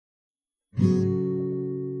The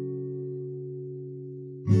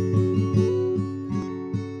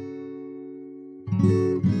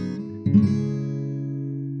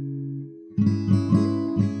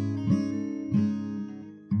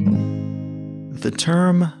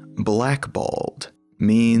term blackballed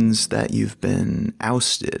means that you've been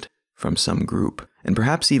ousted from some group, and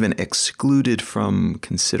perhaps even excluded from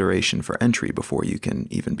consideration for entry before you can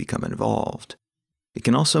even become involved. It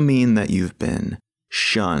can also mean that you've been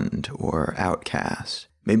shunned or outcast,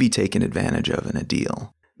 maybe taken advantage of in a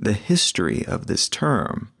deal. The history of this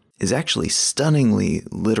term is actually stunningly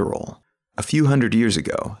literal. A few hundred years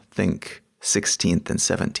ago, think 16th and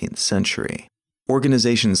 17th century,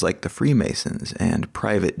 organizations like the Freemasons and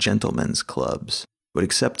private gentlemen's clubs would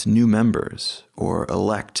accept new members or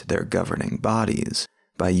elect their governing bodies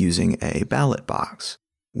by using a ballot box.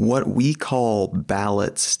 What we call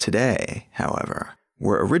ballots today, however,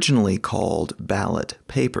 were originally called ballot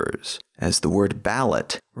papers, as the word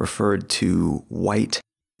ballot referred to white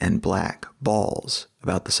and black balls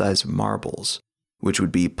about the size of marbles, which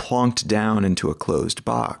would be plonked down into a closed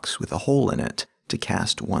box with a hole in it to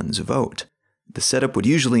cast one's vote. The setup would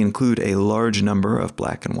usually include a large number of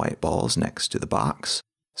black and white balls next to the box,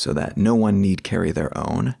 so that no one need carry their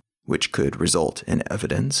own, which could result in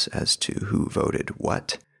evidence as to who voted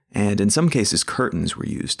what. And in some cases, curtains were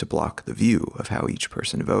used to block the view of how each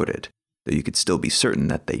person voted, though you could still be certain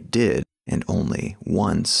that they did, and only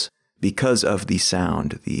once, because of the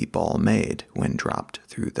sound the ball made when dropped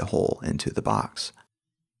through the hole into the box.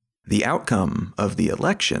 The outcome of the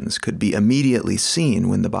elections could be immediately seen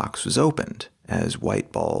when the box was opened, as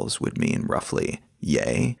white balls would mean roughly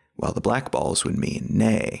yay, while the black balls would mean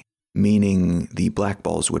nay, meaning the black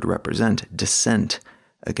balls would represent dissent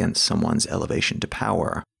against someone's elevation to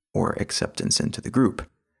power or acceptance into the group.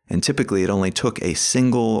 And typically it only took a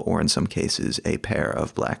single, or in some cases a pair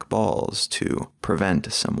of black balls to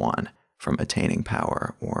prevent someone from attaining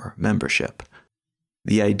power or membership.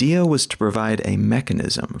 The idea was to provide a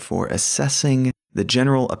mechanism for assessing the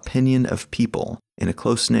general opinion of people in a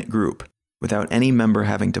close-knit group without any member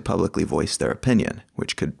having to publicly voice their opinion,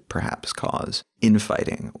 which could perhaps cause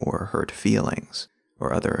infighting or hurt feelings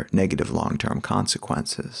or other negative long-term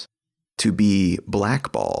consequences. To be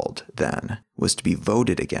blackballed, then, was to be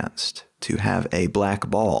voted against, to have a black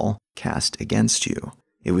ball cast against you.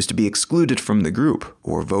 It was to be excluded from the group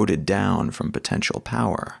or voted down from potential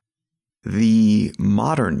power. The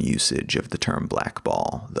modern usage of the term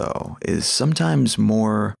blackball, though, is sometimes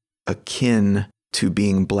more akin to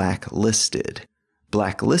being blacklisted.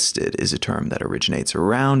 Blacklisted is a term that originates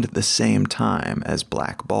around the same time as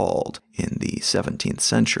blackballed in the 17th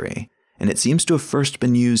century, and it seems to have first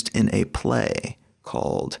been used in a play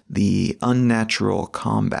called The Unnatural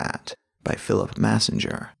Combat by Philip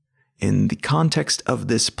Massenger. In the context of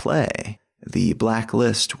this play, the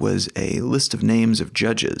blacklist was a list of names of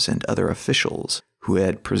judges and other officials who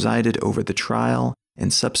had presided over the trial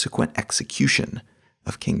and subsequent execution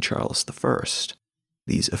of King Charles I.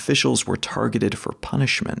 These officials were targeted for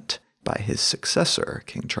punishment by his successor,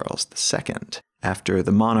 King Charles II, after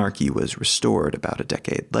the monarchy was restored about a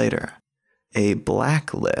decade later. A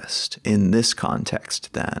blacklist, in this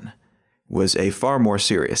context then, was a far more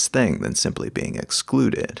serious thing than simply being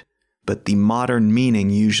excluded, but the modern meaning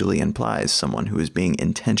usually implies someone who is being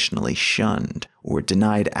intentionally shunned or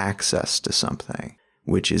denied access to something,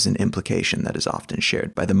 which is an implication that is often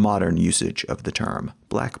shared by the modern usage of the term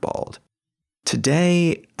blackballed.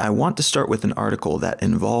 Today, I want to start with an article that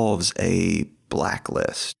involves a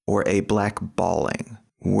blacklist or a blackballing.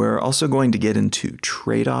 We're also going to get into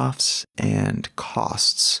trade-offs and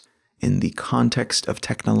costs in the context of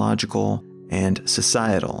technological and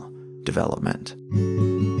societal development.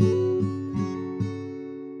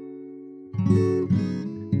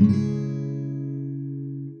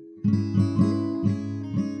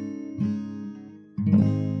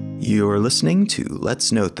 You're listening to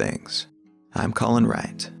Let's Know Things. I'm Colin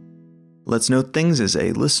Wright. Let's Know Things is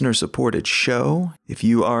a listener-supported show. If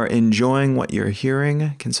you are enjoying what you're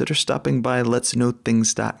hearing, consider stopping by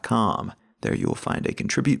letsknowthings.com. There you will find a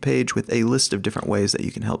contribute page with a list of different ways that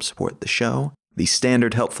you can help support the show. The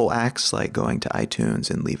standard helpful acts like going to iTunes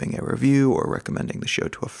and leaving a review or recommending the show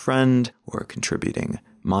to a friend or contributing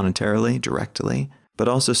monetarily directly, but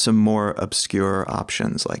also some more obscure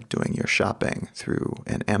options like doing your shopping through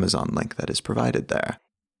an Amazon link that is provided there.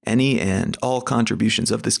 Any and all contributions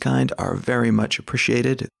of this kind are very much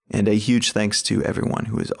appreciated, and a huge thanks to everyone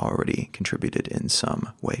who has already contributed in some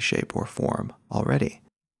way, shape, or form already.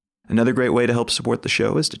 Another great way to help support the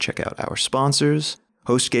show is to check out our sponsors.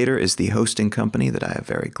 HostGator is the hosting company that I have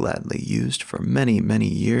very gladly used for many, many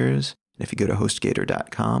years. If you go to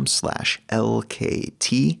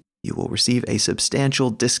hostgator.com/LKT, you will receive a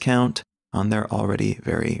substantial discount on their already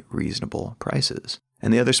very reasonable prices.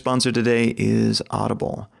 And the other sponsor today is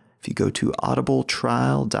Audible. If you go to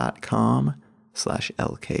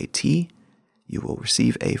audibletrial.com/LKT, you will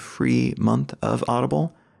receive a free month of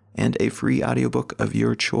Audible and a free audiobook of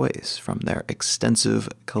your choice from their extensive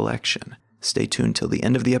collection. Stay tuned till the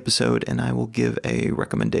end of the episode, and I will give a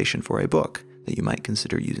recommendation for a book that you might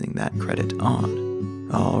consider using that credit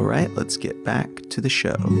on. All right, let's get back to the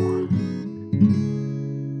show.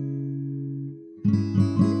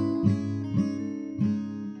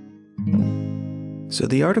 So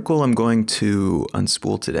the article I'm going to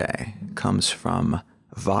unspool today comes from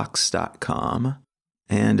Vox.com,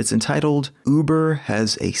 and it's entitled, "Uber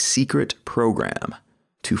Has a Secret Program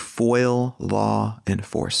to Foil Law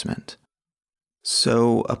Enforcement."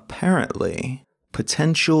 So apparently,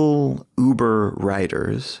 potential Uber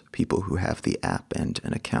riders, people who have the app and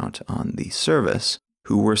an account on the service,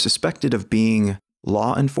 who were suspected of being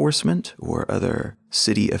law enforcement or other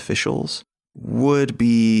city officials, would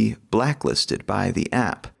be blacklisted by the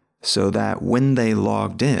app so that when they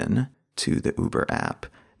logged in to the Uber app,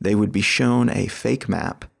 they would be shown a fake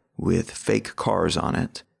map with fake cars on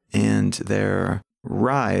it, and their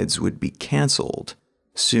rides would be canceled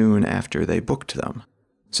soon after they booked them.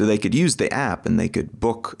 So they could use the app and they could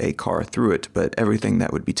book a car through it, but everything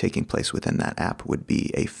that would be taking place within that app would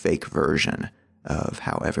be a fake version of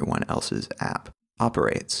how everyone else's app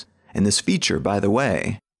operates. And this feature, by the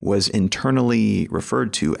way, was internally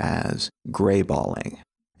referred to as grayballing.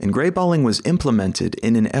 And grayballing was implemented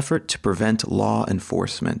in an effort to prevent law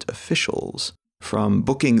enforcement officials from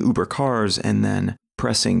booking Uber cars and then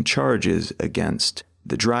pressing charges against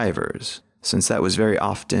the drivers, since that was very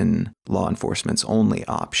often law enforcement's only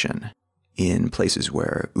option in places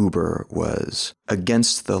where Uber was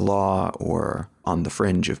against the law or on the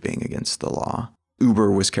fringe of being against the law.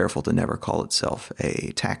 Uber was careful to never call itself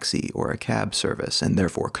a taxi or a cab service, and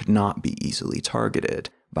therefore could not be easily targeted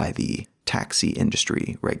by the taxi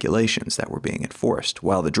industry regulations that were being enforced,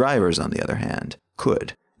 while the drivers, on the other hand,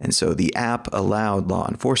 could. And so the app allowed law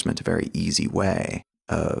enforcement a very easy way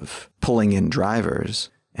of pulling in drivers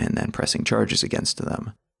and then pressing charges against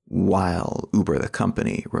them, while Uber, the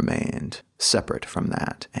company, remained separate from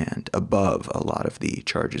that and above a lot of the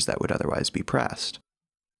charges that would otherwise be pressed.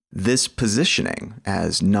 This positioning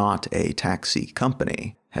as not a taxi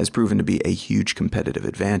company has proven to be a huge competitive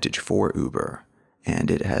advantage for Uber,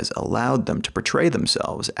 and it has allowed them to portray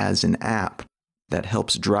themselves as an app that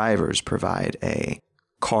helps drivers provide a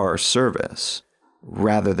car service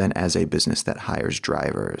rather than as a business that hires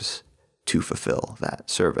drivers to fulfill that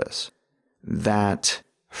service. That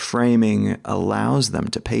framing allows them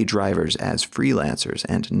to pay drivers as freelancers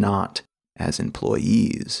and not as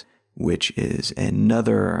employees, which is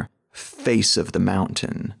another face of the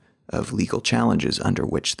mountain of legal challenges under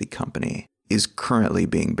which the company is currently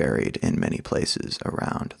being buried in many places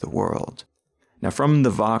around the world. Now, from the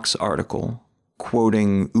Vox article,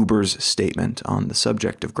 quoting Uber's statement on the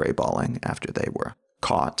subject of grayballing after they were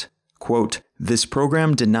caught, quote, "This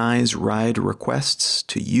program denies ride requests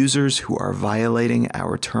to users who are violating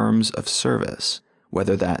our terms of service,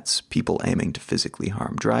 whether that's people aiming to physically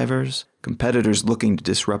harm drivers, competitors looking to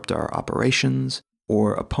disrupt our operations,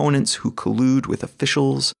 or opponents who collude with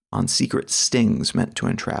officials on secret stings meant to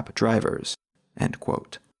entrap drivers," end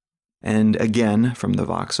quote. And again, from the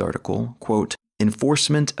Vox article, quote,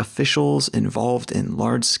 "Enforcement officials involved in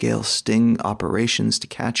large-scale sting operations to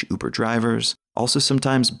catch Uber drivers also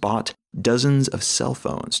sometimes bought dozens of cell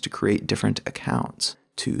phones to create different accounts.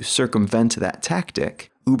 To circumvent that tactic,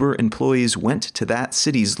 Uber employees went to that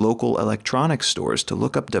city's local electronics stores to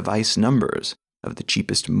look up device numbers of the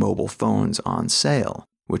cheapest mobile phones on sale,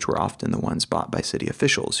 which were often the ones bought by city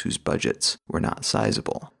officials whose budgets were not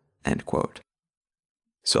sizable," end quote.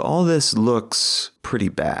 So all this looks pretty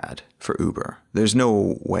bad for Uber. There's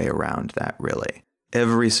no way around that, really.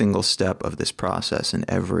 Every single step of this process and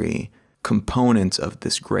every component of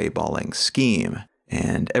this grayballing scheme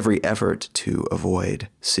and every effort to avoid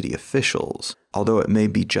city officials, although it may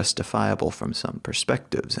be justifiable from some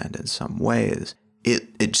perspectives and in some ways,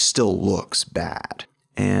 it still looks bad.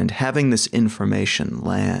 And having this information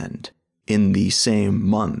land in the same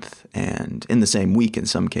month and in the same week in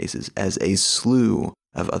some cases as a slew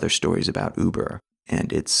of other stories about Uber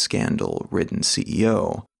and its scandal-ridden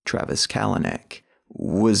CEO, Travis Kalanick,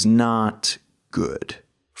 was not good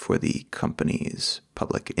for the company's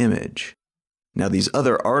public image. Now, these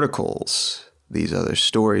other articles, these other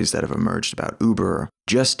stories that have emerged about Uber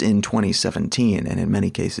just in 2017, and in many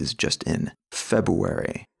cases just in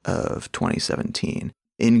February of 2017,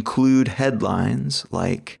 include headlines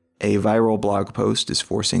like, "A viral blog post is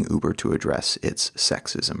forcing Uber to address its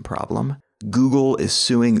sexism problem." "Google is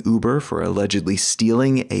suing Uber for allegedly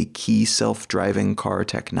stealing a key self-driving car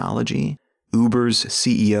technology." "Uber's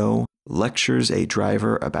CEO lectures a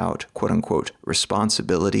driver about quote-unquote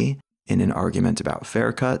responsibility in an argument about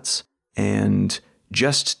fare cuts." And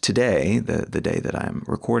just today, the day that I'm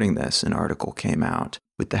recording this, an article came out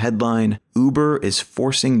with the headline, "Uber is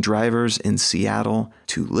forcing drivers in Seattle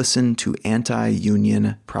to listen to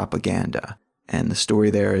anti-union propaganda." And the story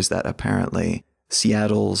there is that apparently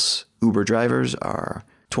Seattle's Uber drivers are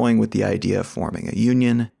toying with the idea of forming a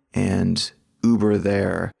union, and Uber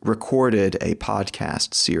there recorded a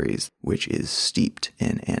podcast series which is steeped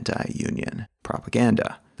in anti-union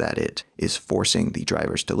propaganda that it is forcing the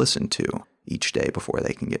drivers to listen to each day before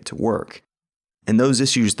they can get to work. And those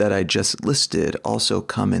issues that I just listed also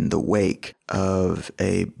come in the wake of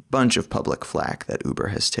a bunch of public flack that Uber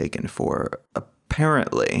has taken for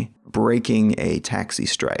apparently breaking a taxi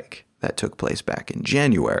strike that took place back in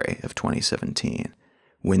January of 2017,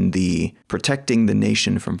 when the Protecting the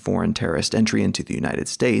Nation from Foreign Terrorist Entry into the United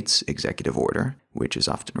States executive order, which is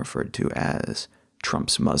often referred to as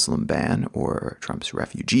Trump's Muslim ban or Trump's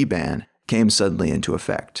refugee ban, came suddenly into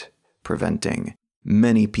effect, preventing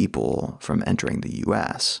many people from entering the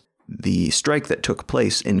U.S. The strike that took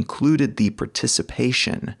place included the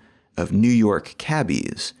participation of New York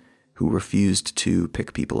cabbies who refused to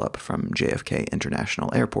pick people up from JFK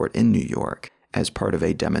International Airport in New York as part of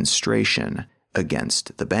a demonstration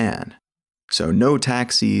against the ban. So no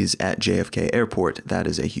taxis at JFK Airport, that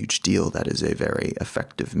is a huge deal. That is a very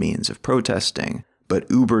effective means of protesting. But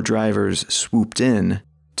Uber drivers swooped in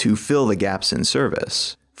to fill the gaps in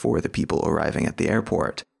service for the people arriving at the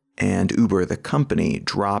airport. And Uber, the company,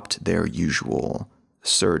 dropped their usual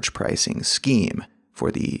surge pricing scheme for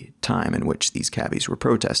the time in which these cabbies were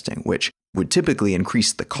protesting, which would typically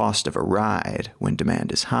increase the cost of a ride when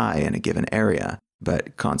demand is high in a given area,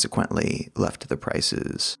 but consequently left the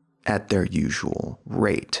prices at their usual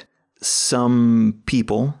rate. Some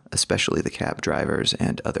people, especially the cab drivers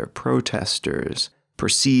and other protesters,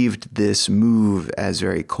 perceived this move as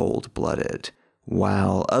very cold-blooded,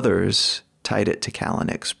 while others tied it to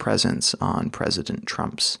Kalanick's presence on President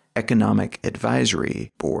Trump's Economic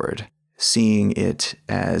Advisory Board, seeing it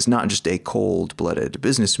as not just a cold-blooded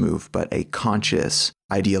business move, but a conscious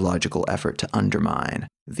ideological effort to undermine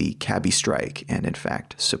the cabbie strike and, in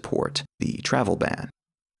fact, support the travel ban.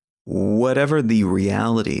 Whatever the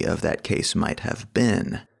reality of that case might have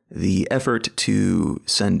been, the effort to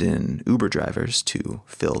send in Uber drivers to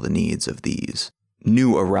fill the needs of these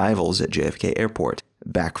new arrivals at JFK Airport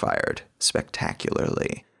backfired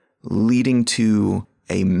spectacularly, leading to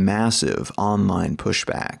a massive online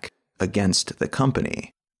pushback against the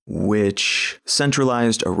company, which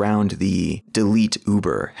centralized around the Delete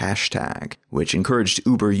Uber hashtag, which encouraged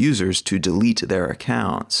Uber users to delete their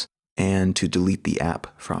accounts and to delete the app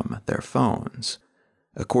from their phones.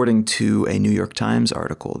 According to a New York Times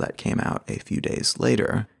article that came out a few days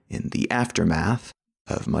later, in the aftermath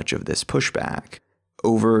of much of this pushback,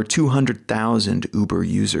 over 200,000 Uber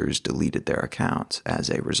users deleted their accounts as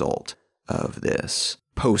a result of this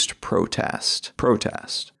post-protest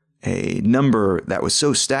protest. A number that was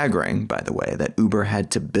so staggering, by the way, that Uber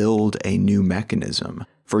had to build a new mechanism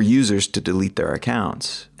for users to delete their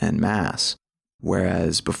accounts en masse,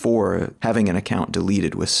 whereas before, having an account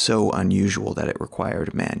deleted was so unusual that it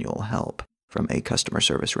required manual help from a customer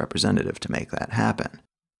service representative to make that happen.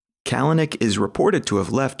 Kalanick is reported to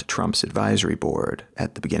have left Trump's advisory board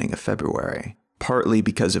at the beginning of February, partly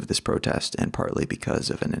because of this protest and partly because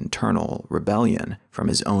of an internal rebellion from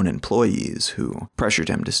his own employees who pressured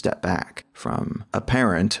him to step back from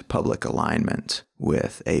apparent public alignment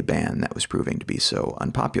with a ban that was proving to be so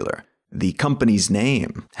unpopular. The company's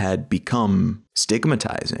name had become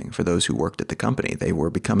stigmatizing for those who worked at the company. They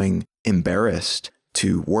were becoming embarrassed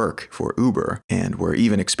to work for Uber and were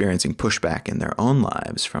even experiencing pushback in their own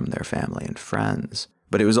lives from their family and friends.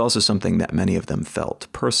 But it was also something that many of them felt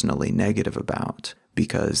personally negative about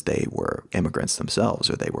because they were immigrants themselves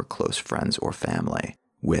or they were close friends or family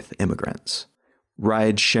with immigrants.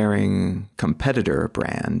 Ride-sharing competitor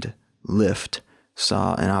brand Lyft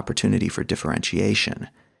saw an opportunity for differentiation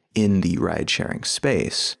in the ride-sharing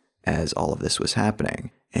space as all of this was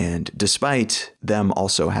happening. And despite them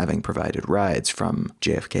also having provided rides from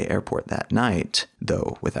JFK Airport that night,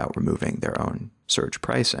 though without removing their own surge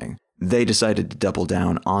pricing, they decided to double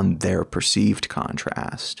down on their perceived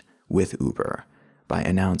contrast with Uber by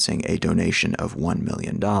announcing a donation of $1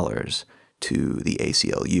 million to the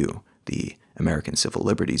ACLU, the American Civil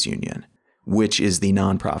Liberties Union, which is the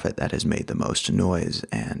nonprofit that has made the most noise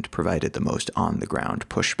and provided the most on-the-ground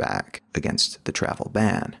pushback against the travel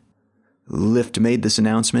ban. Lyft made this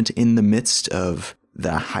announcement in the midst of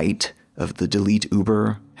the height of the Delete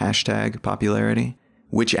Uber hashtag popularity,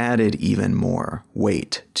 which added even more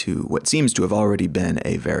weight to what seems to have already been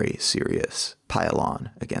a very serious pile-on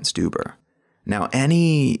against Uber. Now,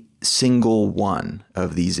 any single one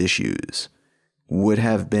of these issues would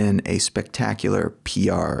have been a spectacular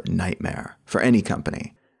PR nightmare for any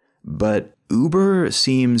company. But Uber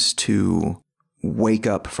seems to wake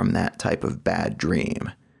up from that type of bad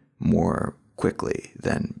dream more quickly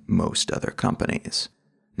than most other companies.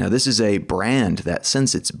 Now, this is a brand that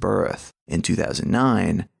since its birth in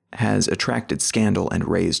 2009 has attracted scandal and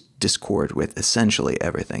raised discord with essentially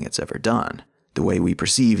everything it's ever done. The way we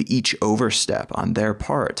perceive each overstep on their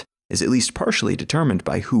part is at least partially determined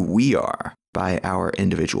by who we are, by our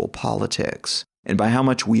individual politics, and by how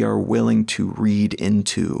much we are willing to read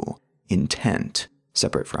into intent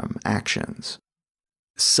separate from actions.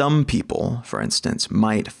 Some people, for instance,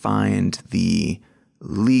 might find the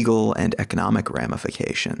legal and economic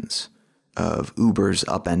ramifications of Uber's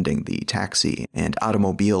upending the taxi and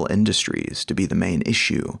automobile industries to be the main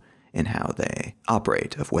issue in how they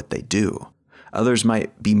operate, of what they do. Others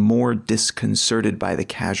might be more disconcerted by the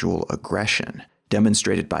casual aggression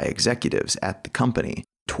demonstrated by executives at the company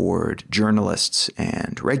toward journalists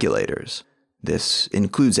and regulators. This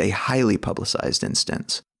includes a highly publicized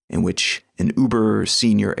instance in which an Uber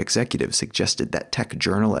senior executive suggested that tech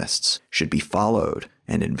journalists should be followed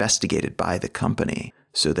and investigated by the company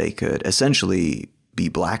so they could essentially be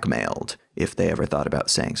blackmailed if they ever thought about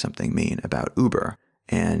saying something mean about Uber.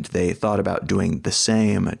 And they thought about doing the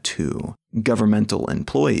same to governmental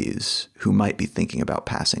employees who might be thinking about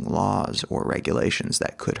passing laws or regulations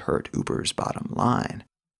that could hurt Uber's bottom line.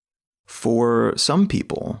 For some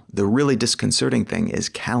people, the really disconcerting thing is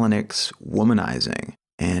Kalanick's womanizing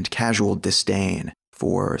and casual disdain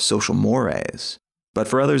for social mores. But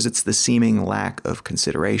for others, it's the seeming lack of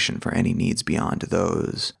consideration for any needs beyond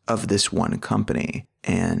those of this one company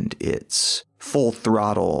and its full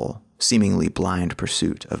throttle, seemingly blind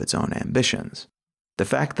pursuit of its own ambitions. The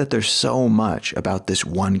fact that there's so much about this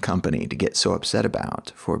one company to get so upset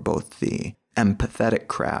about for both the empathetic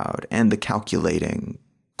crowd and the calculating,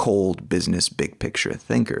 cold business big picture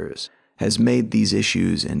thinkers has made these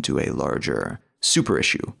issues into a larger super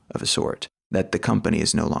issue of a sort that the company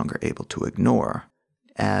is no longer able to ignore.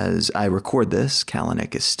 As I record this,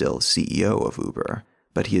 Kalanick is still CEO of Uber,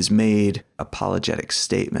 but he has made apologetic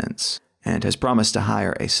statements and has promised to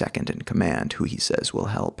hire a second in command who he says will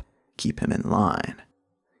help keep him in line.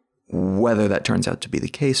 Whether that turns out to be the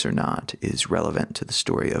case or not is relevant to the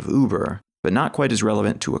story of Uber, but not quite as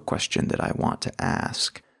relevant to a question that I want to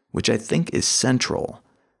ask, which I think is central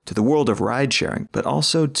to the world of ride-sharing, but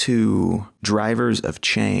also to drivers of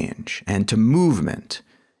change and to movement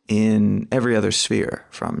in every other sphere,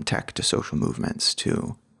 from tech to social movements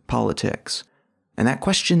to politics. And that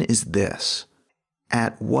question is this: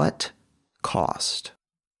 at what cost?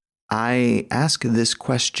 I ask this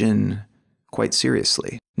question quite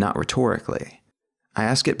seriously, not rhetorically. I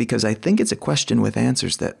ask it because I think it's a question with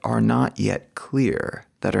answers that are not yet clear,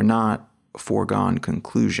 that are not foregone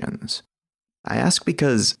conclusions. I ask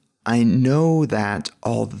because I know that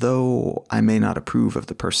although I may not approve of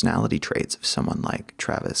the personality traits of someone like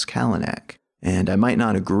Travis Kalanick, and I might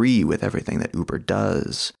not agree with everything that Uber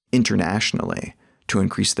does internationally to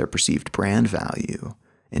increase their perceived brand value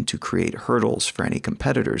and to create hurdles for any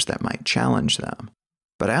competitors that might challenge them,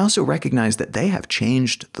 but I also recognize that they have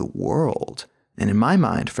changed the world, and in my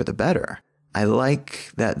mind, for the better. I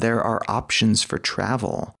like that there are options for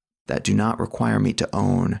travel that do not require me to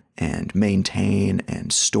own and maintain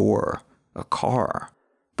and store a car,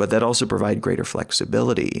 but that also provide greater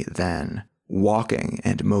flexibility than walking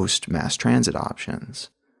and most mass transit options.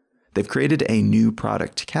 They've created a new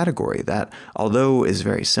product category that, although is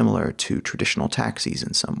very similar to traditional taxis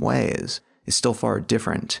in some ways, is still far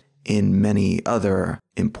different in many other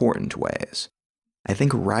important ways. I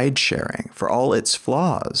think ride-sharing, for all its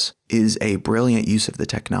flaws, is a brilliant use of the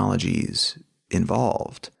technologies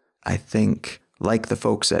involved. I think, like the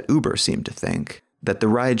folks at Uber seem to think, that the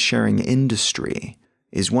ride-sharing industry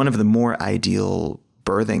is one of the more ideal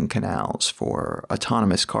birthing canals for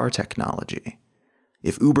autonomous car technology.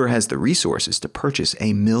 If Uber has the resources to purchase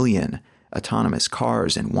 1 million autonomous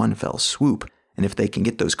cars in one fell swoop, and if they can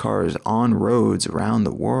get those cars on roads around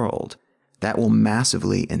the world, that will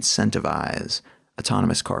massively incentivize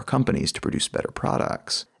autonomous car companies to produce better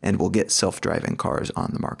products and will get self-driving cars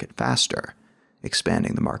on the market faster,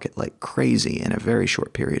 expanding the market like crazy in a very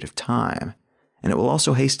short period of time. And it will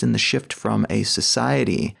also hasten the shift from a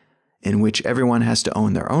society in which everyone has to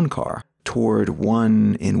own their own car toward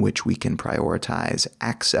one in which we can prioritize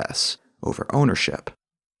access over ownership.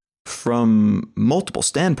 From multiple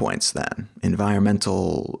standpoints then,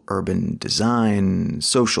 environmental, urban design,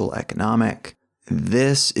 social, economic,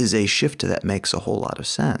 this is a shift that makes a whole lot of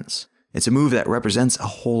sense. It's a move that represents a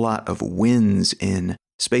whole lot of wins in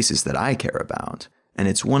spaces that I care about, and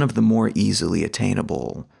it's one of the more easily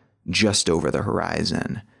attainable, just over the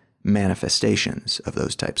horizon manifestations of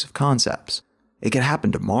those types of concepts. It could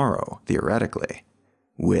happen tomorrow, theoretically,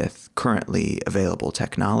 with currently available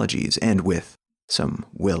technologies and with some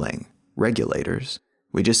willing regulators.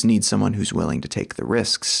 We just need someone who's willing to take the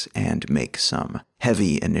risks and make some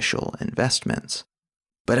heavy initial investments.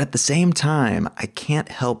 But at the same time, I can't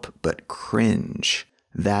help but cringe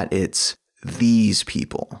that it's these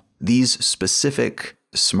people, these specific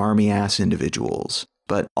smarmy-ass individuals,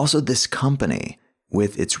 but also this company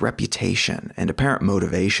with its reputation and apparent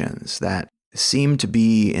motivations that seem to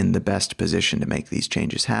be in the best position to make these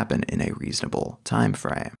changes happen in a reasonable time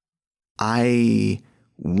frame. I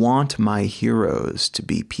want my heroes to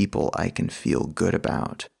be people I can feel good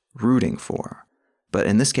about rooting for. But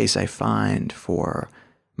in this case, I find, for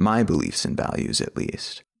my beliefs and values at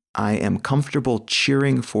least, I am comfortable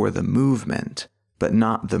cheering for the movement, but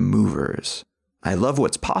not the movers. I love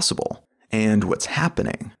what's possible and what's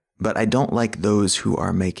happening, but I don't like those who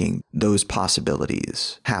are making those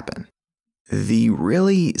possibilities happen. The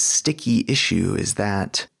really sticky issue is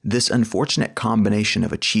that this unfortunate combination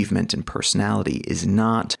of achievement and personality is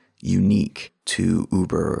not unique to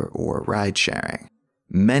Uber or ride-sharing.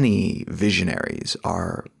 Many visionaries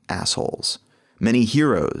are assholes. Many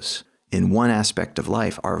heroes in one aspect of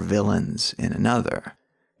life are villains in another.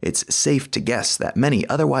 It's safe to guess that many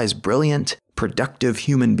otherwise brilliant, productive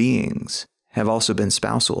human beings have also been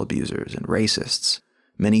spousal abusers and racists.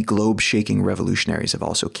 Many globe-shaking revolutionaries have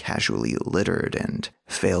also casually littered and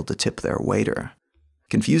failed to tip their waiter.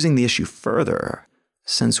 Confusing the issue further,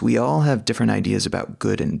 since we all have different ideas about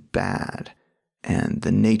good and bad, and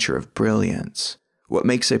the nature of brilliance, what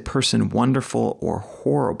makes a person wonderful or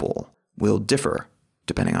horrible will differ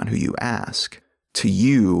depending on who you ask. To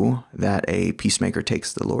you, that a peacemaker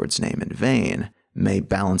takes the Lord's name in vain may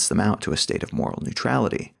balance them out to a state of moral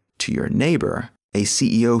neutrality. To your neighbor, a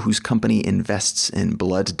CEO whose company invests in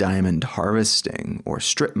blood diamond harvesting or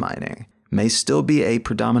strip mining may still be a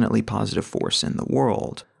predominantly positive force in the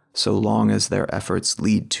world, so long as their efforts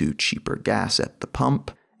lead to cheaper gas at the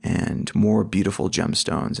pump and more beautiful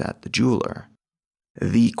gemstones at the jeweler.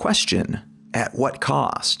 The question, at what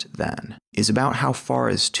cost, then, is about how far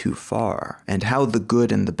is too far, and how the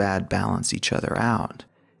good and the bad balance each other out.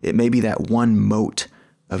 It may be that one mote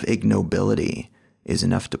of ignobility is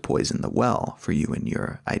enough to poison the well for you and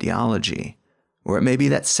your ideology. Or it may be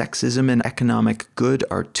that sexism and economic good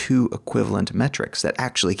are two equivalent metrics that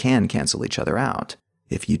actually can cancel each other out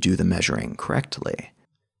if you do the measuring correctly.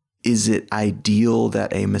 Is it ideal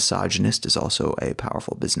that a misogynist is also a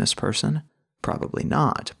powerful business person? Probably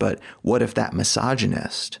not. But what if that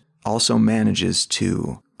misogynist also manages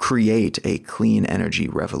to create a clean energy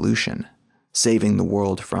revolution, saving the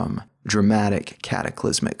world from dramatic,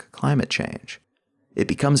 cataclysmic climate change? It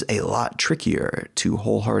becomes a lot trickier to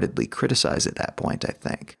wholeheartedly criticize at that point, I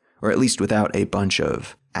think, or at least without a bunch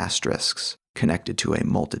of asterisks connected to a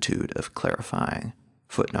multitude of clarifying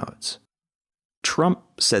footnotes. Trump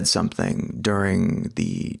said something during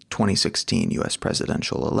the 2016 US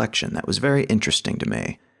presidential election that was very interesting to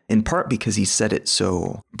me, in part because he said it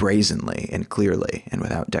so brazenly and clearly and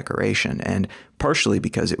without decoration, and partially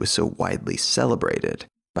because it was so widely celebrated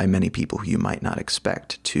by many people who you might not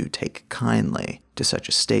expect to take kindly to such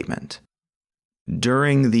a statement.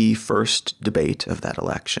 During the first debate of that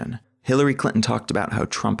election, Hillary Clinton talked about how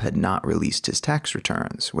Trump had not released his tax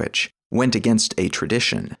returns, which went against a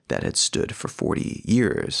tradition that had stood for 40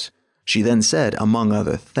 years. She then said, among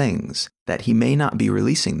other things, that he may not be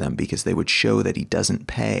releasing them because they would show that he doesn't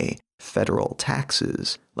pay federal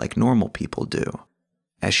taxes like normal people do.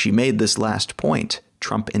 As she made this last point,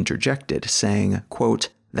 Trump interjected, saying, quote,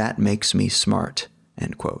 "That makes me smart,"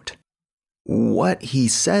 end quote. What he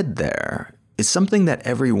said there is something that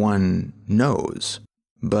everyone knows,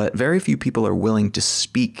 but very few people are willing to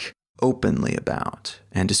speak openly about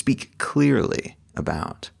and to speak clearly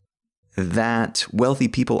about. That wealthy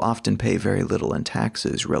people often pay very little in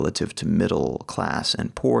taxes relative to middle class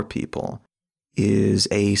and poor people is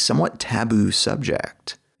a somewhat taboo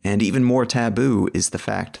subject. And even more taboo is the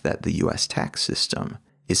fact that the US tax system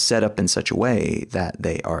is set up in such a way that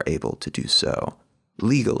they are able to do so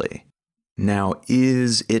legally. Now,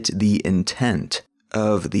 is it the intent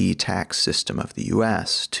of the tax system of the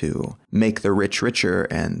US to make the rich richer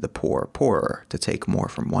and the poor poorer, to take more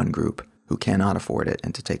from one group who cannot afford it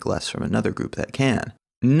and to take less from another group that can.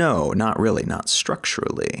 No, not really, not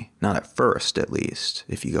structurally, not at first at least,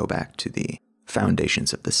 if you go back to the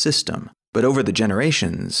foundations of the system. But over the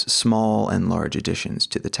generations, small and large additions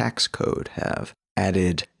to the tax code have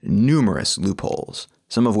added numerous loopholes,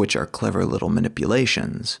 some of which are clever little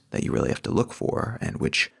manipulations that you really have to look for and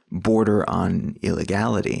which border on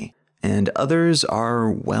illegality, and others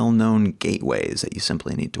are well-known gateways that you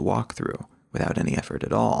simply need to walk through without any effort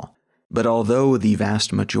at all. But although the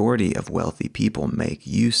vast majority of wealthy people make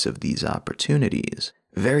use of these opportunities,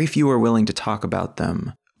 very few are willing to talk about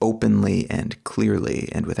them openly and clearly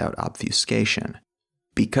and without obfuscation,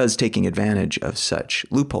 because taking advantage of such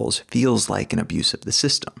loopholes feels like an abuse of the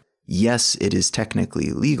system. Yes, it is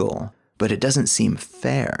technically legal, but it doesn't seem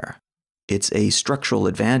fair. It's a structural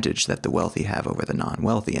advantage that the wealthy have over the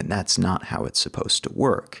non-wealthy, and that's not how it's supposed to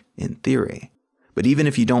work, in theory. But even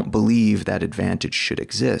if you don't believe that advantage should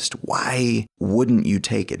exist, why wouldn't you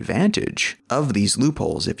take advantage of these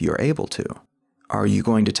loopholes if you're able to? Are you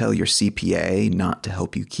going to tell your CPA not to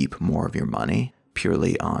help you keep more of your money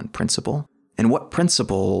purely on principle? And what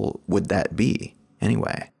principle would that be,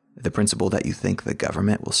 anyway? The principle that you think the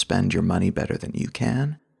government will spend your money better than you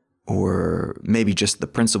can? Or maybe just the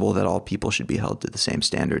principle that all people should be held to the same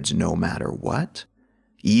standards no matter what?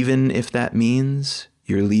 Even if that means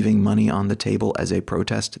you're leaving money on the table as a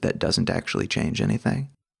protest that doesn't actually change anything?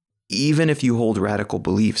 Even if you hold radical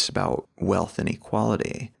beliefs about wealth and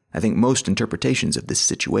equality, I think most interpretations of this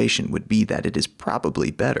situation would be that it is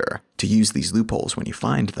probably better to use these loopholes when you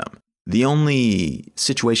find them. The only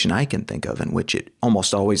situation I can think of in which it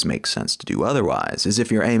almost always makes sense to do otherwise is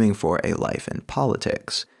if you're aiming for a life in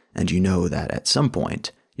politics, and you know that at some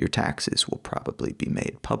point your taxes will probably be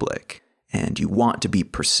made public, and you want to be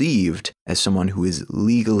perceived as someone who is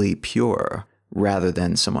legally pure rather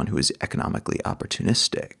than someone who is economically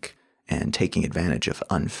opportunistic and taking advantage of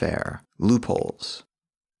unfair loopholes.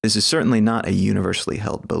 This is certainly not a universally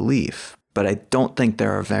held belief, but I don't think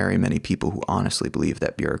there are very many people who honestly believe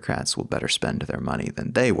that bureaucrats will better spend their money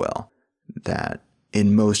than they will. That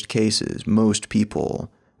in most cases, most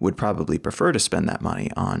people would probably prefer to spend that money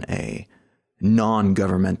on a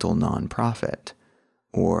non-governmental nonprofit,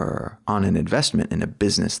 or on an investment in a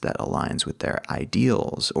business that aligns with their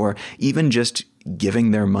ideals, or even just giving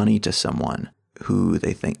their money to someone who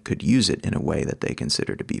they think could use it in a way that they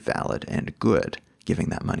consider to be valid and good, giving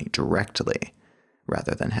that money directly,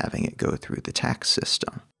 rather than having it go through the tax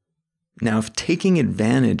system. Now, if taking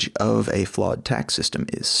advantage of a flawed tax system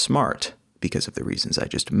is smart, because of the reasons I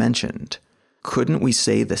just mentioned, couldn't we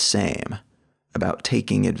say the same about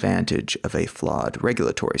taking advantage of a flawed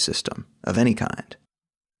regulatory system of any kind?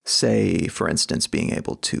 Say, for instance, being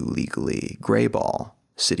able to legally grayball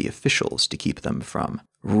city officials to keep them from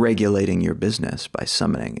regulating your business by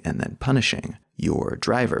summoning and then punishing your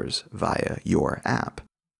drivers via your app.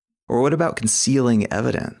 Or what about concealing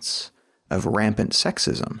evidence of rampant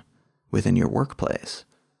sexism within your workplace?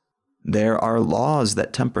 There are laws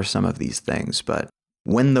that temper some of these things, but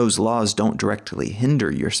when those laws don't directly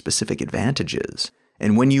hinder your specific advantages,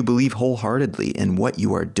 and when you believe wholeheartedly in what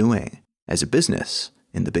you are doing as a business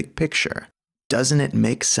in the big picture, doesn't it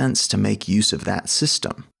make sense to make use of that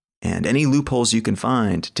system and any loopholes you can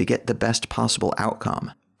find to get the best possible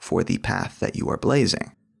outcome for the path that you are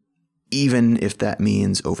blazing, even if that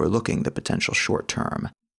means overlooking the potential short-term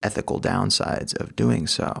ethical downsides of doing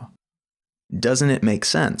so? Doesn't it make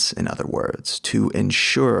sense, in other words, to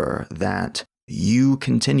ensure that you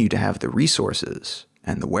continue to have the resources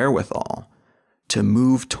and the wherewithal to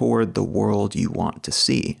move toward the world you want to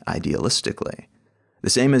see, idealistically? The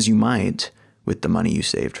same as you might with the money you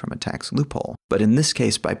saved from a tax loophole, but in this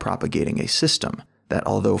case by propagating a system that,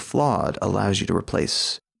 although flawed, allows you to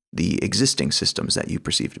replace the existing systems that you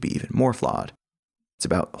perceive to be even more flawed. It's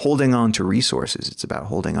about holding on to resources. It's about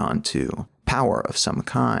holding on to power of some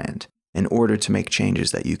kind in order to make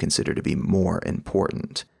changes that you consider to be more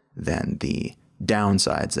important than the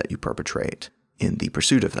downsides that you perpetrate in the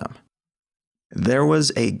pursuit of them. There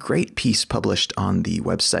was a great piece published on the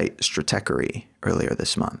website Stratechery earlier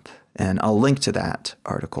this month, and I'll link to that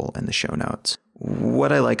article in the show notes.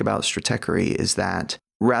 What I like about Stratechery is that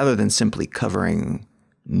rather than simply covering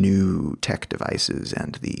new tech devices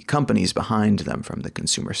and the companies behind them from the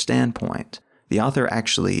consumer standpoint, the author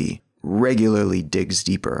actually regularly digs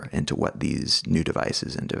deeper into what these new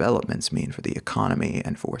devices and developments mean for the economy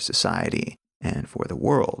and for society and for the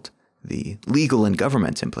world, the legal and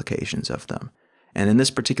government implications of them. And in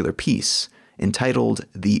this particular piece, entitled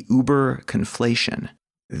The Uber Conflation,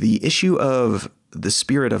 the issue of the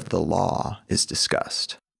spirit of the law is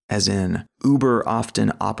discussed, as in, Uber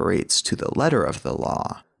often operates to the letter of the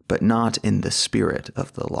law, but not in the spirit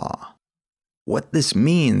of the law. What this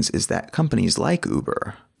means is that companies like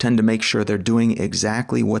Uber tend to make sure they're doing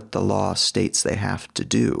exactly what the law states they have to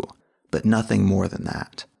do, but nothing more than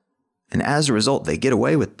that. And as a result, they get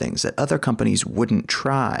away with things that other companies wouldn't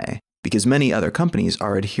try, because many other companies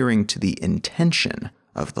are adhering to the intention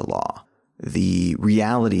of the law, the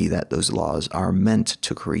reality that those laws are meant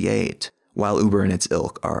to create, while Uber and its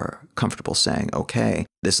ilk are comfortable saying, okay,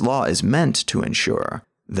 this law is meant to ensure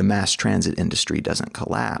the mass transit industry doesn't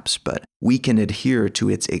collapse, but we can adhere to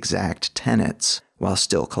its exact tenets while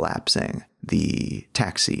still collapsing the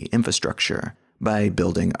taxi infrastructure by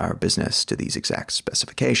building our business to these exact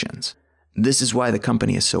specifications. This is why the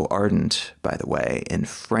company is so ardent, by the way, in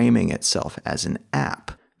framing itself as an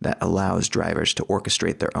app that allows drivers to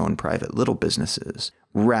orchestrate their own private little businesses,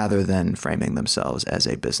 rather than framing themselves as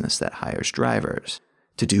a business that hires drivers.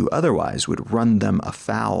 To do otherwise would run them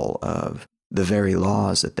afoul of the very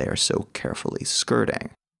laws that they are so carefully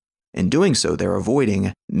skirting. In doing so, they're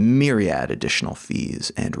avoiding myriad additional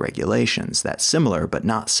fees and regulations that similar but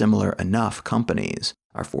not similar enough companies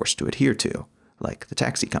are forced to adhere to, like the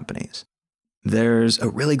taxi companies. There's a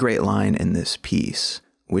really great line in this piece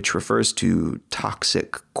which refers to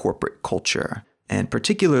toxic corporate culture, and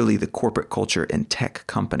particularly the corporate culture in tech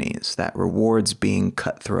companies that rewards being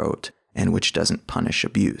cutthroat and which doesn't punish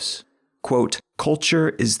abuse. Quote, "Culture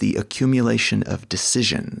is the accumulation of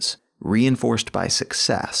decisions reinforced by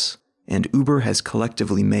success, and Uber has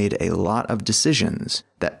collectively made a lot of decisions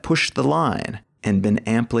that push the line and been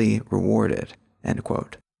amply rewarded." End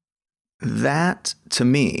quote. That, to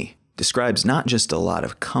me, describes not just a lot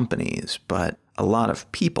of companies, but a lot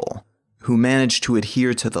of people who manage to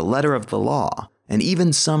adhere to the letter of the law and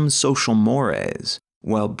even some social mores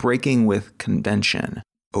while breaking with convention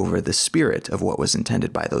over the spirit of what was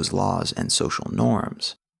intended by those laws and social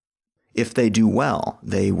norms. If they do well,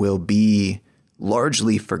 they will be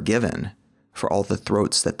largely forgiven for all the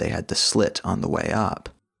throats that they had to slit on the way up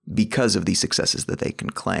because of the successes that they can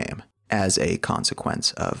claim as a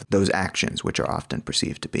consequence of those actions, which are often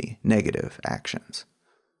perceived to be negative actions.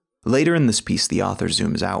 Later in this piece, the author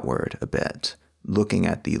zooms outward a bit, looking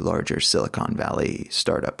at the larger Silicon Valley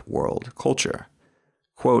startup world culture.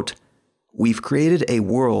 Quote, "We've created a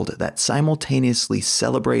world that simultaneously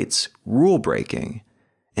celebrates rule-breaking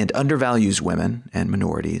and undervalues women and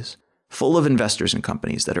minorities, full of investors and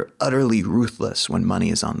companies that are utterly ruthless when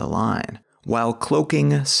money is on the line, while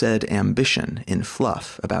cloaking said ambition in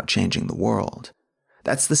fluff about changing the world.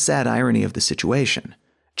 That's the sad irony of the situation.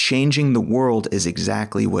 Changing the world is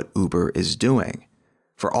exactly what Uber is doing.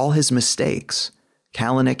 For all his mistakes,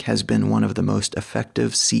 Kalanick has been one of the most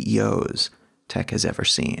effective CEOs tech has ever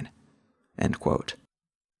seen." End quote.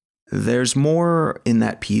 There's more in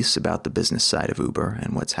that piece about the business side of Uber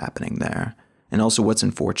and what's happening there, and also what's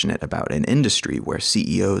unfortunate about an industry where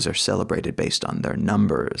CEOs are celebrated based on their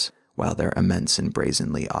numbers, while their immense and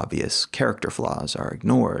brazenly obvious character flaws are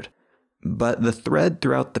ignored. But the thread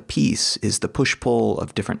throughout the piece is the push-pull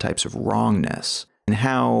of different types of wrongness, and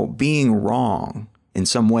how being wrong in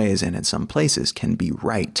some ways and in some places can be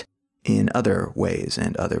right in other ways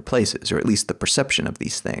and other places, or at least the perception of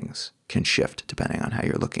these things can shift depending on how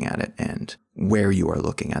you're looking at it and where you are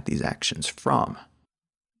looking at these actions from.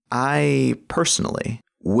 I personally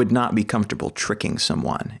would not be comfortable tricking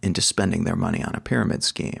someone into spending their money on a pyramid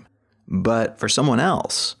scheme, but for someone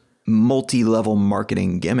else, multi-level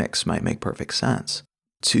marketing gimmicks might make perfect sense.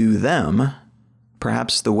 To them,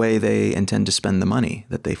 perhaps the way they intend to spend the money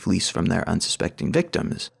that they fleece from their unsuspecting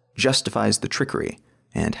victims justifies the trickery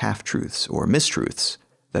and half-truths or mistruths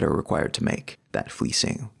that are required to make that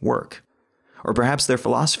fleecing work. Or perhaps their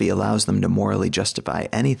philosophy allows them to morally justify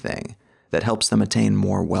anything that helps them attain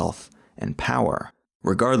more wealth and power,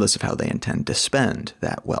 regardless of how they intend to spend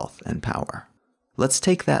that wealth and power. Let's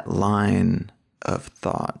take that line of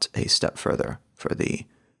thought a step further for the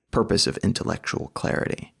purpose of intellectual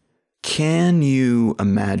clarity. Can you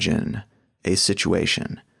imagine a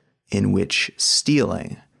situation in which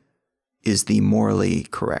stealing is the morally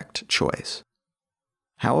correct choice?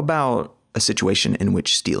 How about a situation in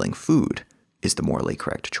which stealing food is the morally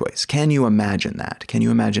correct choice? Can you imagine that? Can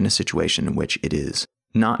you imagine a situation in which it is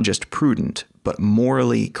not just prudent, but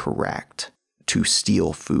morally correct to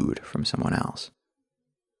steal food from someone else?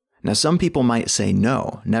 Now, some people might say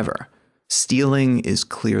no, never. Stealing is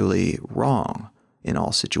clearly wrong in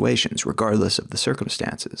all situations, regardless of the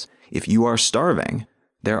circumstances. If you are starving,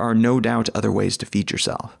 there are no doubt other ways to feed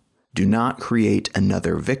yourself. Do not create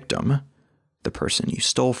another victim, the person you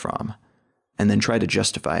stole from, and then try to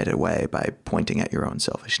justify it away by pointing at your own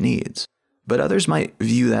selfish needs. But others might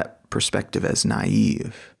view that perspective as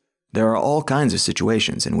naive. There are all kinds of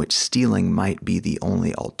situations in which stealing might be the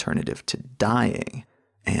only alternative to dying.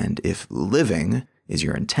 And if living is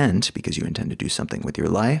your intent because you intend to do something with your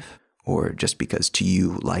life, or just because to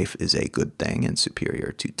you life is a good thing and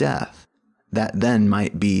superior to death, that then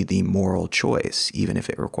might be the moral choice, even if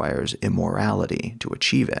it requires immorality to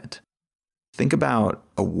achieve it. Think about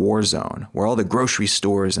a war zone where all the grocery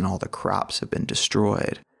stores and all the crops have been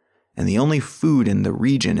destroyed, and the only food in the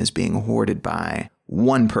region is being hoarded by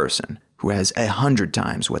one person who has 100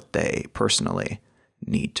 times what they personally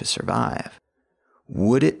need to survive.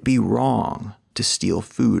 Would it be wrong to steal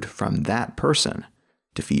food from that person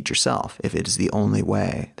to feed yourself if it is the only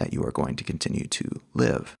way that you are going to continue to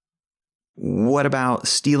live? What about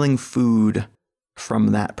stealing food from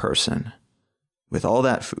that person with all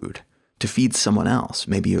that food to feed someone else,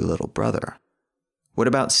 maybe your little brother? What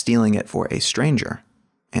about stealing it for a stranger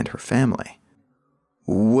and her family?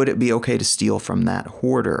 Would it be okay to steal from that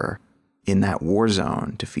hoarder in that war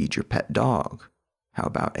zone to feed your pet dog? How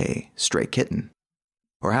about a stray kitten?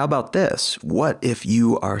 Or how about this? What if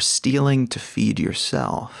you are stealing to feed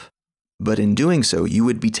yourself, but in doing so, you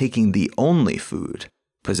would be taking the only food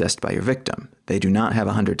possessed by your victim? They do not have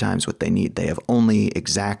 100 times what they need. They have only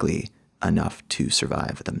exactly enough to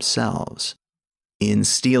survive themselves. In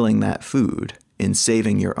stealing that food, in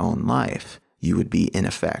saving your own life, you would be, in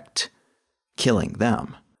effect, killing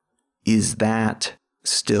them. Is that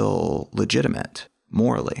still legitimate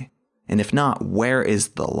morally? And if not, where is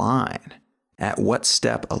the line? At what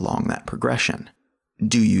step along that progression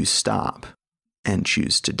do you stop and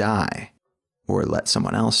choose to die, or let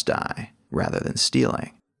someone else die rather than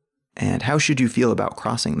stealing? And how should you feel about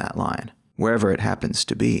crossing that line, wherever it happens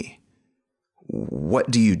to be?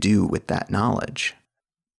 What do you do with that knowledge?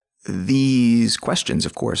 These questions,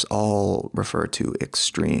 of course, all refer to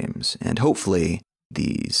extremes, and hopefully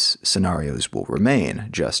these scenarios will remain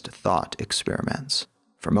just thought experiments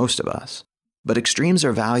for most of us. But extremes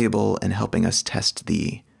are valuable in helping us test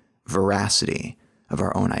the veracity of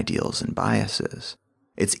our own ideals and biases.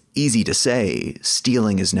 It's easy to say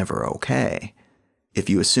stealing is never okay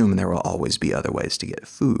if you assume there will always be other ways to get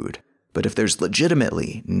food. But if there's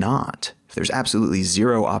legitimately not, if there's absolutely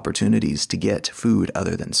zero opportunities to get food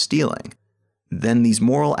other than stealing, then these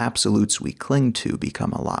moral absolutes we cling to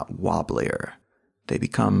become a lot wobblier. They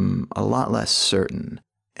become a lot less certain.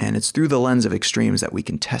 And it's through the lens of extremes that we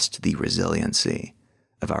can test the resiliency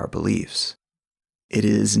of our beliefs. It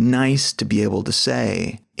is nice to be able to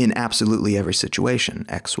say, in absolutely every situation,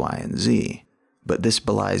 X, Y, and Z, but this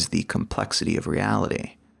belies the complexity of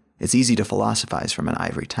reality. It's easy to philosophize from an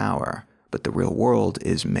ivory tower, but the real world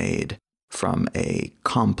is made from a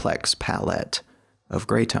complex palette of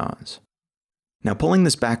gray tones. Now, pulling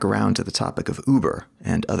this back around to the topic of Uber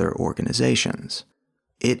and other organizations,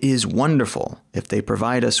 it is wonderful if they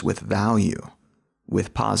provide us with value,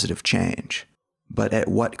 with positive change. But at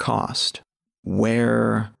what cost?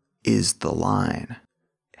 Where is the line?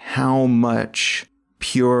 How much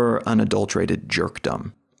pure, unadulterated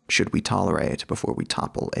jerkdom should we tolerate before we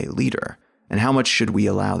topple a leader? And how much should we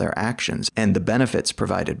allow their actions and the benefits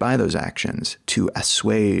provided by those actions to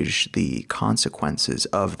assuage the consequences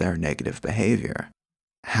of their negative behavior?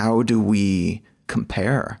 How do we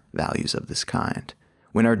compare values of this kind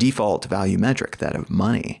when our default value metric, that of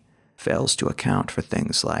money, fails to account for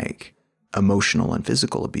things like emotional and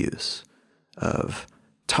physical abuse, of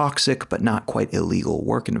toxic but not quite illegal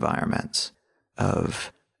work environments,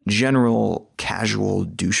 of general casual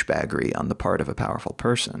douchebaggery on the part of a powerful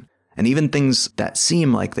person, and even things that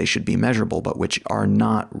seem like they should be measurable but which are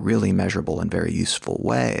not really measurable in very useful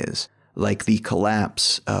ways, like the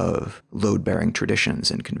collapse of load-bearing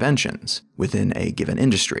traditions and conventions within a given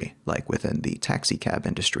industry, like within the taxi cab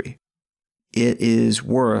industry. It is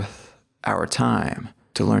worth our time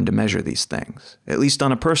to learn to measure these things, at least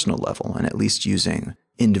on a personal level and at least using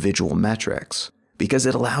individual metrics, because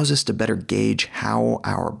it allows us to better gauge how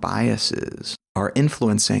our biases are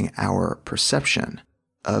influencing our perception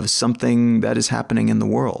of something that is happening in the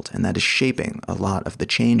world and that is shaping a lot of the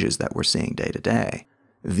changes that we're seeing day to day.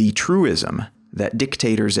 The truism that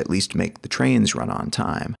dictators at least make the trains run on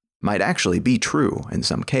time might actually be true in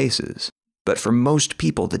some cases, but for most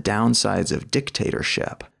people, the downsides of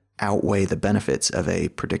dictatorship outweigh the benefits of a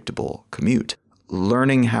predictable commute.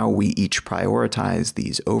 Learning how we each prioritize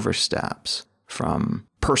these oversteps, from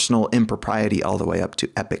personal impropriety all the way up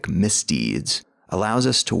to epic misdeeds, allows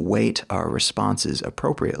us to weight our responses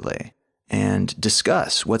appropriately and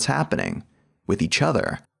discuss what's happening with each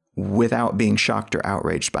other without being shocked or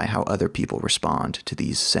outraged by how other people respond to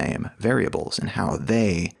these same variables and how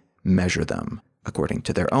they measure them according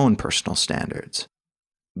to their own personal standards.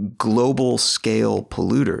 Global scale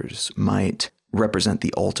polluters might represent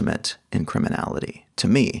the ultimate in criminality to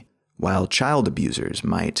me, while child abusers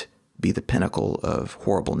might be the pinnacle of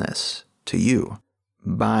horribleness to you.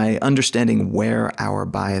 By understanding where our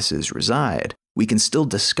biases reside, we can still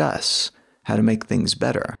discuss how to make things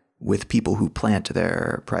better with people who plant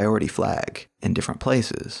their priority flag in different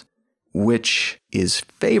places, which is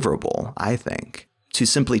favorable, I think, to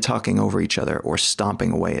simply talking over each other or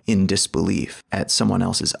stomping away in disbelief at someone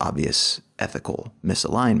else's obvious ethical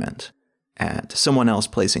misalignment, at someone else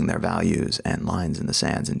placing their values and lines in the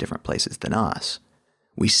sands in different places than us.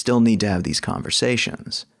 We still need to have these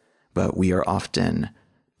conversations, but we are often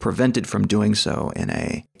prevented from doing so in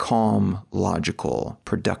a calm, logical,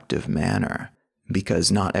 productive manner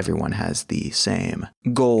because not everyone has the same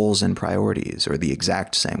goals and priorities or the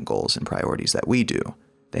exact same goals and priorities that we do.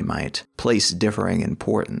 They might place differing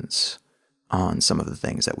importance on some of the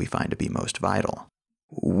things that we find to be most vital.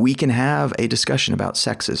 We can have a discussion about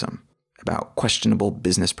sexism, about questionable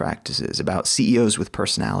business practices, about CEOs with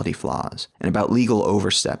personality flaws, and about legal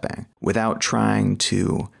overstepping without trying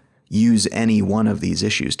to use any one of these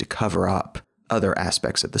issues to cover up other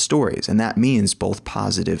aspects of the stories. And that means both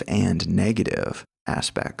positive and negative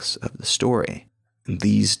aspects of the story.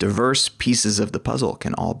 These diverse pieces of the puzzle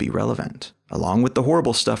can all be relevant. Along with the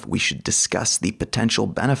horrible stuff, we should discuss the potential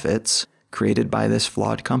benefits created by this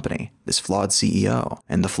flawed company, this flawed CEO,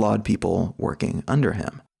 and the flawed people working under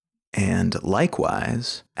him. And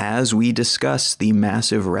likewise, as we discuss the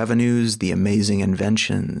massive revenues, the amazing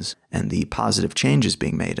inventions, and the positive changes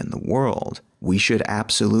being made in the world, we should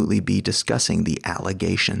absolutely be discussing the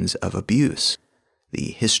allegations of abuse,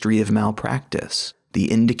 the history of malpractice, the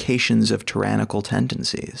indications of tyrannical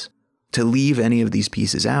tendencies. To leave any of these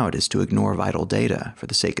pieces out is to ignore vital data for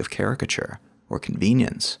the sake of caricature or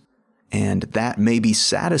convenience. And that may be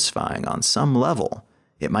satisfying on some level.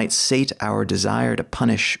 It might sate our desire to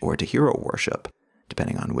punish or to hero worship,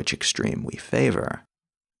 depending on which extreme we favor.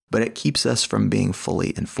 But it keeps us from being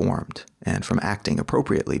fully informed and from acting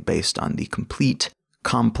appropriately based on the complete,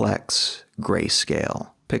 complex,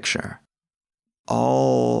 grayscale picture.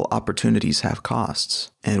 All opportunities have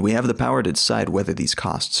costs, and we have the power to decide whether these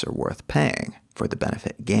costs are worth paying for the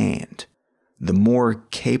benefit gained. The more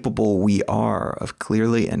capable we are of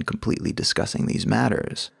clearly and completely discussing these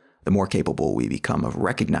matters, the more capable we become of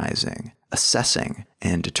recognizing, assessing,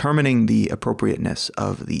 and determining the appropriateness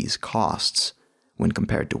of these costs when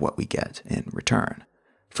compared to what we get in return.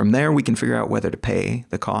 From there, we can figure out whether to pay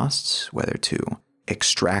the costs, whether to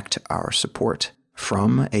extract our support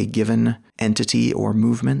from a given entity or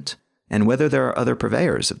movement, and whether there are other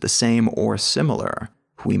purveyors of the same or similar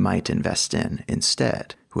who we might invest in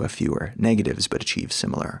instead, who have fewer negatives but achieve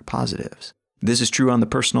similar positives. This is true on the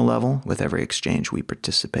personal level with every exchange we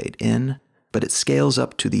participate in, but it scales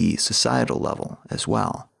up to the societal level as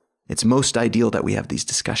well. It's most ideal that we have these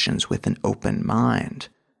discussions with an open mind,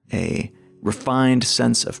 a refined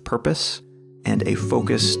sense of purpose, and a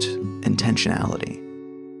focused intentionality.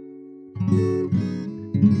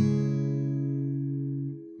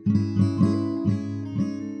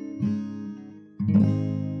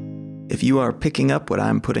 If you are picking up what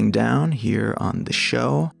I'm putting down here on the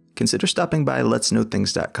show, consider stopping by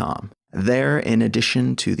letsknowthings.com. There, in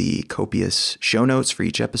addition to the copious show notes for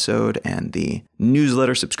each episode and the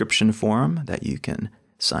newsletter subscription form that you can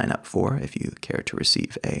sign up for if you care to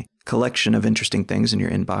receive a collection of interesting things in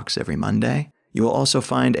your inbox every Monday, you will also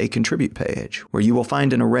find a contribute page where you will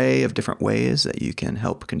find an array of different ways that you can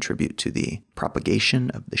help contribute to the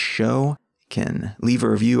propagation of the show. You can leave a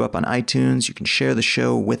review up on iTunes. You can share the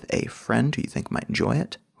show with a friend who you think might enjoy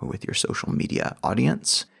it, or with your social media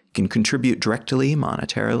audience. You can contribute directly,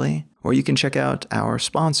 monetarily, or you can check out our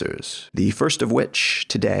sponsors, the first of which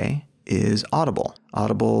today is Audible.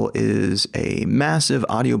 Audible is a massive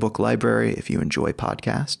audiobook library. If you enjoy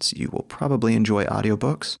podcasts, you will probably enjoy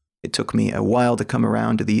audiobooks. It took me a while to come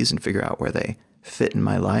around to these and figure out where they fit in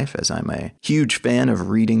my life, as I'm a huge fan of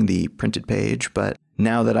reading the printed page, but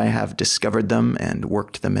now that I have discovered them and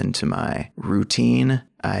worked them into my routine,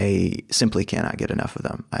 I simply cannot get enough of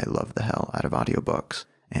them. I love the hell out of audiobooks,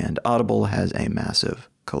 and Audible has a massive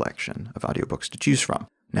collection of audiobooks to choose from.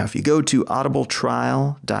 Now, if you go to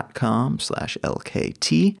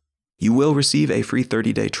audibletrial.com/LKT, you will receive a free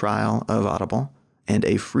 30-day trial of Audible and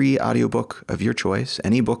a free audiobook of your choice,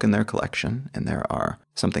 any book in their collection, and there are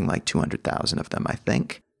something like 200,000 of them, I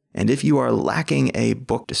think. And if you are lacking a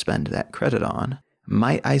book to spend that credit on,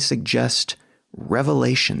 might I suggest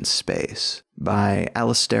Revelation Space by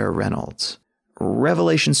Alastair Reynolds.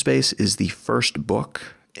 Revelation Space is the first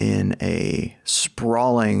book in a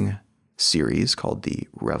sprawling series called the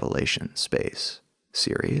Revelation Space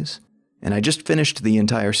series. And I just finished the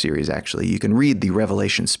entire series, actually. You can read the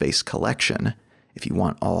Revelation Space collection if you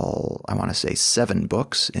want all, I want to say 7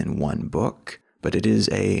 books in one book. But it is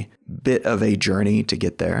a bit of a journey to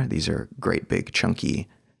get there. These are great big chunky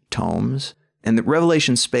tomes. And the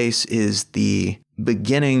Revelation Space is the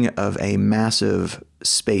beginning of a massive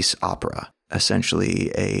space opera,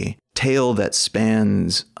 essentially a tale that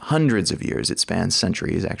spans hundreds of years. It spans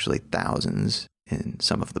centuries, actually thousands in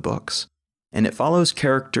some of the books. And it follows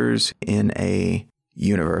characters in a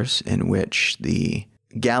universe in which the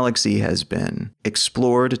galaxy has been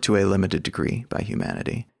explored to a limited degree by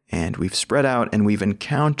humanity. And we've spread out and we've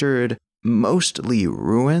encountered mostly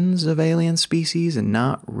ruins of alien species and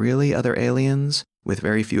not really other aliens, with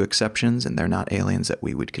very few exceptions. And they're not aliens that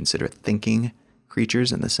we would consider thinking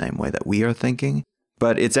creatures in the same way that we are thinking.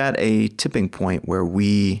 But it's at a tipping point where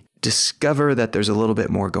we discover that there's a little bit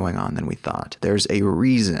more going on than we thought. There's a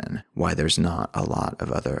reason why there's not a lot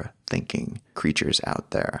of other thinking creatures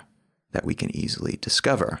out there that we can easily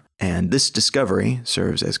discover. And this discovery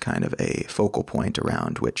serves as kind of a focal point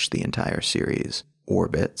around which the entire series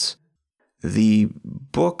orbits. The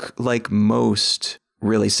book, like most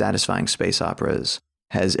really satisfying space operas,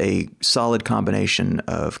 has a solid combination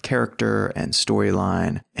of character and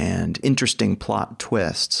storyline and interesting plot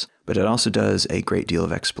twists, but it also does a great deal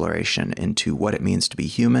of exploration into what it means to be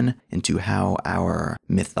human, into how our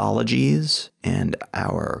mythologies and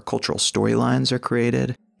our cultural storylines are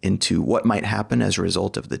created, into what might happen as a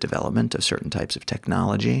result of the development of certain types of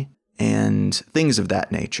technology, and things of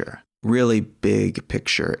that nature. Really big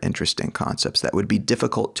picture, interesting concepts that would be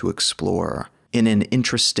difficult to explore in an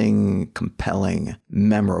interesting, compelling,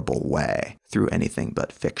 memorable way through anything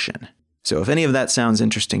but fiction. So if any of that sounds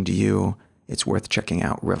interesting to you, it's worth checking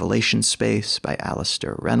out Revelation Space by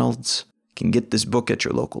Alastair Reynolds. You can get this book at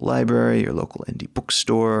your local library, your local indie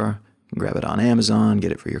bookstore. You can grab it on Amazon,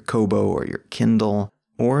 get it for your Kobo or your Kindle.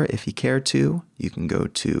 Or if you care to, you can go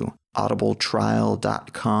to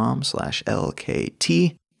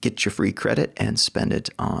audibletrial.com/LKT, get your free credit, and spend it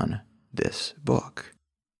on this book.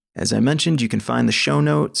 As I mentioned, you can find the show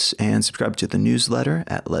notes and subscribe to the newsletter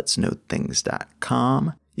at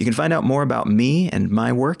letsknowthings.com. You can find out more about me and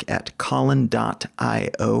my work at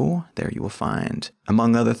colin.io. There you will find,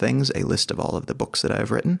 among other things, a list of all of the books that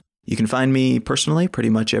I've written. You can find me personally pretty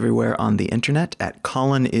much everywhere on the internet at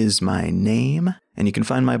Colin is my name. And you can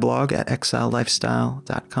find my blog at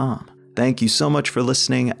exilelifestyle.com. Thank you so much for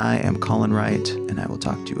listening. I am Colin Wright, and I will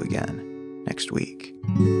talk to you again next week.